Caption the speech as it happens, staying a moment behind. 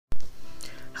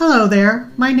Hello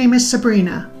there, my name is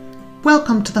Sabrina.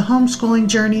 Welcome to the Homeschooling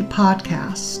Journey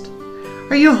podcast.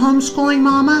 Are you a homeschooling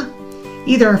mama?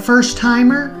 Either a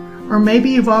first-timer, or maybe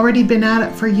you've already been at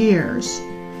it for years.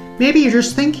 Maybe you're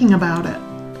just thinking about it.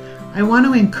 I want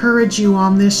to encourage you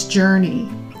on this journey.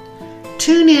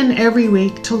 Tune in every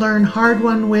week to learn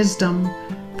hard-won wisdom,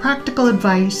 practical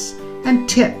advice, and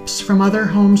tips from other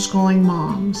homeschooling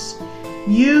moms.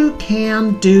 You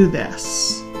can do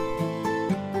this.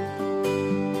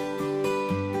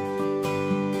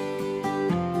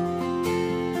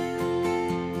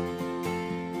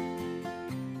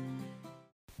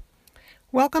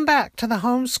 Welcome back to the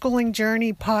Homeschooling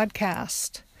Journey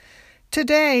podcast.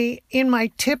 Today, in my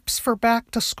Tips for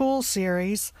Back to School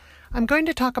series, I'm going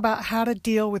to talk about how to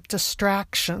deal with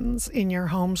distractions in your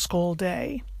homeschool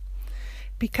day.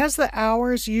 Because the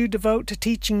hours you devote to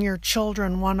teaching your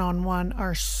children one-on-one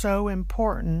are so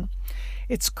important,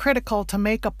 it's critical to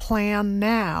make a plan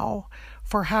now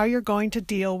for how you're going to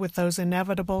deal with those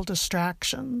inevitable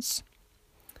distractions.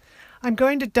 I'm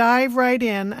going to dive right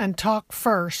in and talk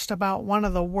first about one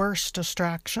of the worst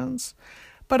distractions,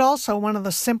 but also one of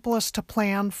the simplest to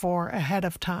plan for ahead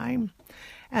of time,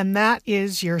 and that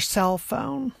is your cell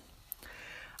phone.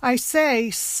 I say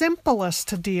simplest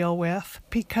to deal with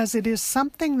because it is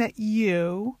something that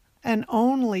you, and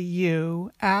only you,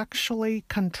 actually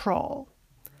control.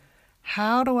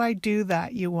 How do I do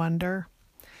that, you wonder?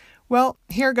 Well,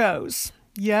 here goes.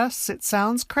 Yes, it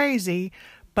sounds crazy,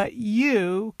 but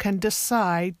you can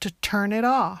decide to turn it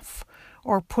off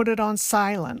or put it on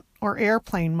silent or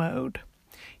airplane mode.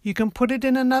 You can put it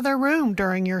in another room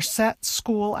during your set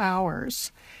school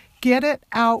hours. Get it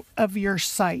out of your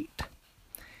sight.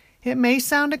 It may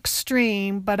sound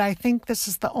extreme, but I think this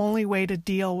is the only way to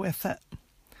deal with it.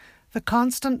 The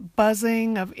constant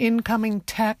buzzing of incoming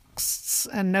texts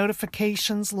and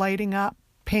notifications lighting up,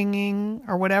 pinging,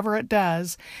 or whatever it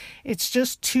does, it's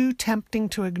just too tempting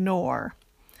to ignore.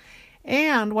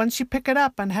 And once you pick it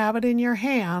up and have it in your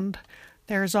hand,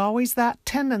 there's always that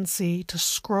tendency to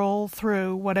scroll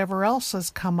through whatever else has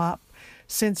come up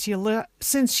since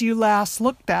you last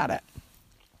looked at it.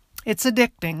 It's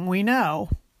addicting, we know.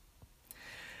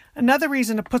 Another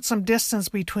reason to put some distance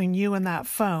between you and that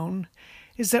phone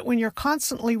is that when you're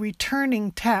constantly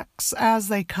returning texts as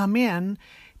they come in,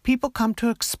 people come to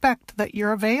expect that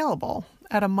you're available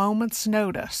at a moment's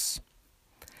notice.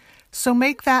 So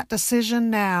make that decision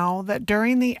now that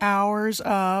during the hours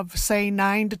of, say,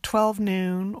 9 to 12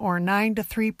 noon or 9 to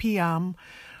 3 p.m.,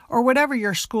 or whatever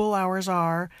your school hours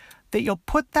are, that you'll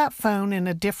put that phone in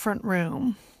a different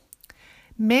room.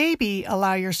 Maybe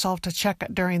allow yourself to check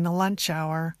it during the lunch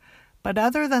hour, but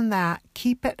other than that,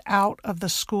 keep it out of the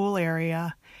school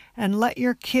area and let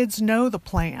your kids know the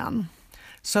plan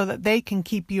so that they can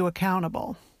keep you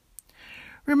accountable.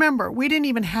 Remember, we didn't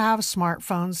even have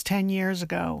smartphones 10 years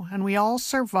ago, and we all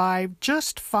survived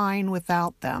just fine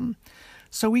without them,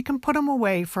 so we can put them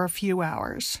away for a few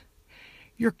hours.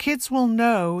 Your kids will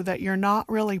know that you're not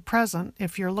really present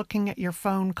if you're looking at your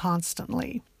phone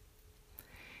constantly.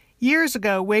 Years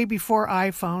ago, way before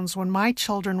iPhones, when my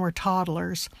children were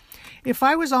toddlers, if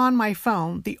I was on my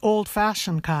phone, the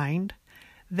old-fashioned kind,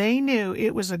 they knew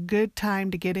it was a good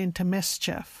time to get into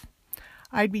mischief.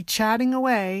 I'd be chatting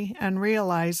away and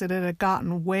realize that it had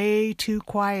gotten way too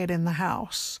quiet in the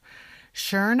house.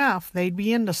 Sure enough, they'd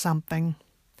be into something.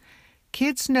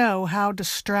 Kids know how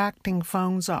distracting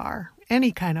phones are,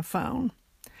 any kind of phone.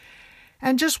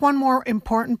 And just one more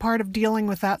important part of dealing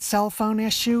with that cell phone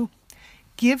issue.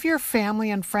 Give your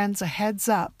family and friends a heads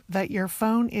up that your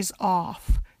phone is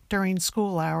off during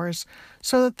school hours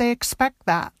so that they expect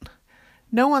that.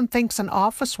 No one thinks an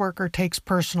office worker takes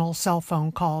personal cell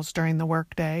phone calls during the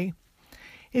workday.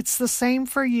 It's the same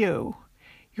for you.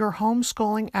 Your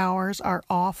homeschooling hours are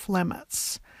off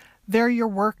limits. They're your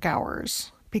work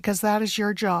hours because that is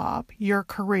your job, your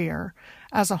career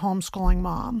as a homeschooling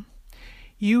mom.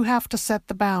 You have to set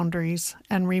the boundaries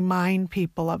and remind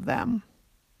people of them.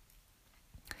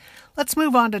 Let's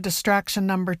move on to distraction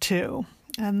number 2.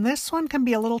 And this one can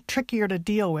be a little trickier to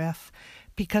deal with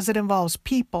because it involves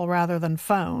people rather than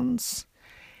phones.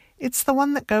 It's the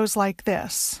one that goes like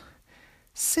this.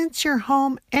 Since you're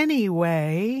home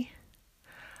anyway,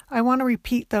 I want to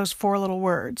repeat those 4 little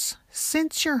words.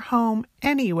 Since you're home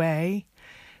anyway,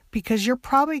 because you're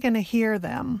probably going to hear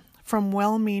them from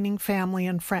well-meaning family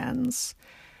and friends.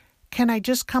 Can I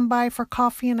just come by for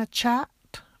coffee and a chat?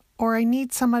 Or I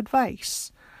need some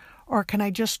advice? Or can I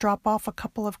just drop off a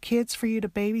couple of kids for you to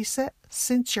babysit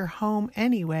since you're home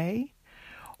anyway?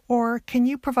 Or can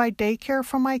you provide daycare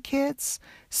for my kids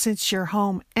since you're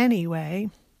home anyway?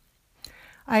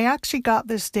 I actually got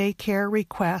this daycare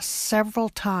request several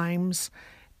times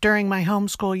during my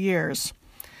homeschool years.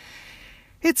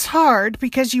 It's hard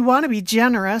because you want to be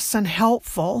generous and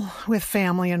helpful with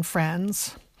family and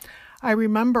friends. I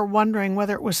remember wondering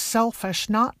whether it was selfish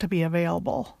not to be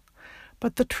available.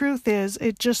 But the truth is,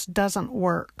 it just doesn't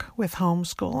work with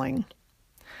homeschooling.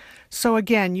 So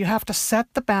again, you have to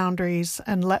set the boundaries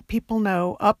and let people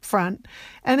know up front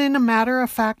and in a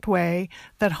matter-of-fact way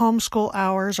that homeschool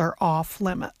hours are off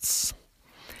limits,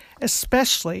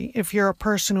 especially if you're a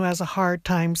person who has a hard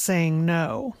time saying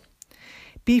no.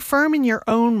 Be firm in your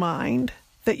own mind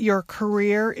that your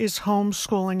career is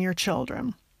homeschooling your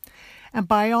children. And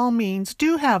by all means,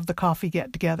 do have the coffee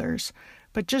get-togethers,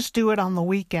 but just do it on the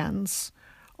weekends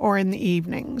or in the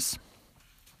evenings.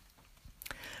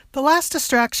 The last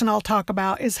distraction I'll talk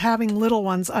about is having little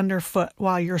ones underfoot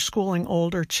while you're schooling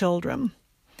older children.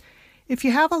 If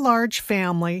you have a large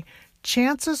family,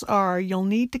 chances are you'll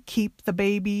need to keep the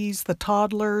babies, the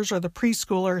toddlers, or the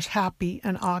preschoolers happy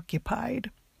and occupied.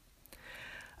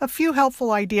 A few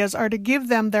helpful ideas are to give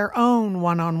them their own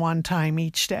one-on-one time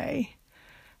each day.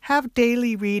 Have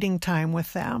daily reading time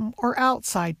with them or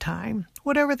outside time,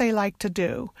 whatever they like to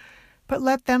do, but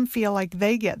let them feel like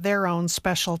they get their own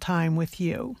special time with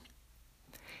you.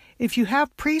 If you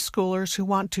have preschoolers who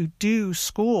want to do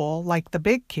school like the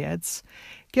big kids,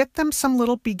 get them some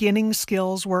little beginning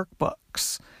skills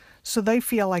workbooks so they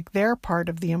feel like they're part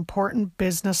of the important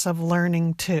business of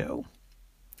learning too.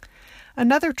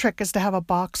 Another trick is to have a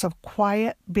box of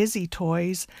quiet, busy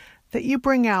toys that you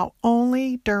bring out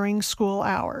only during school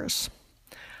hours.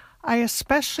 I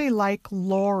especially like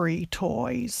Laurie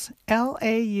toys,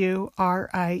 Laurie.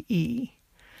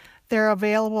 They're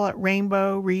available at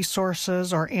Rainbow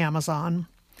Resources or Amazon.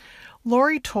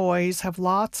 Laurie toys have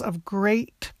lots of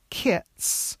great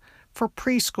kits for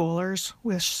preschoolers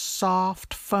with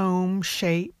soft foam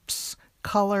shapes,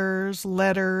 colors,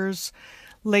 letters,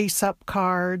 lace-up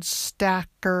cards,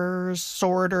 stackers,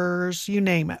 sorters, you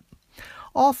name it.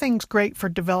 All things great for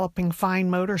developing fine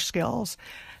motor skills,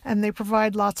 and they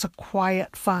provide lots of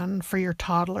quiet fun for your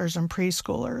toddlers and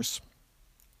preschoolers.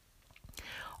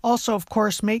 Also, of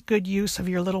course, make good use of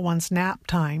your little ones' nap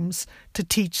times to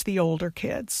teach the older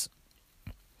kids.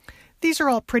 These are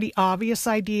all pretty obvious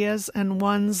ideas and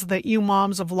ones that you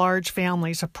moms of large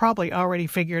families have probably already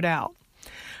figured out.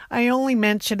 I only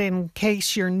mention it in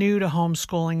case you're new to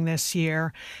homeschooling this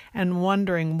year and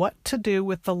wondering what to do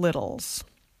with the littles.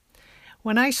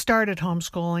 When I started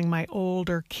homeschooling my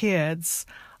older kids,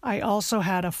 I also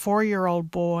had a 4-year-old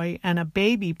boy and a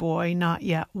baby boy, not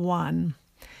yet 1.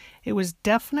 It was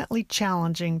definitely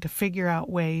challenging to figure out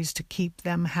ways to keep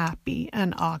them happy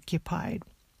and occupied.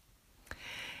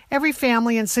 Every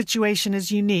family and situation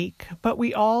is unique, but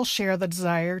we all share the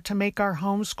desire to make our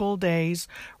homeschool days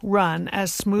run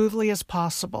as smoothly as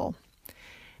possible.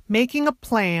 Making a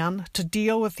plan to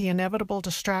deal with the inevitable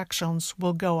distractions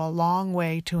will go a long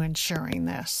way to ensuring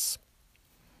this.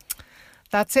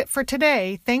 That's it for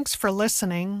today. Thanks for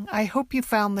listening. I hope you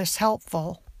found this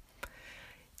helpful.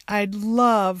 I'd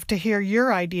love to hear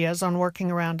your ideas on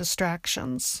working around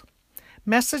distractions.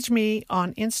 Message me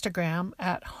on Instagram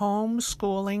at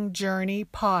Homeschooling Journey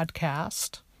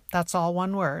Podcast. That's all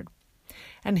one word.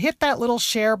 And hit that little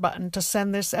share button to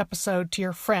send this episode to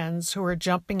your friends who are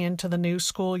jumping into the new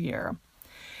school year.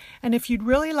 And if you'd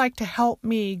really like to help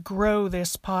me grow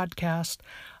this podcast,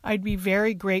 I'd be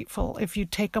very grateful if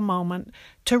you'd take a moment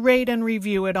to rate and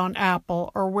review it on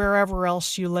Apple or wherever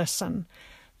else you listen.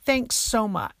 Thanks so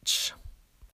much.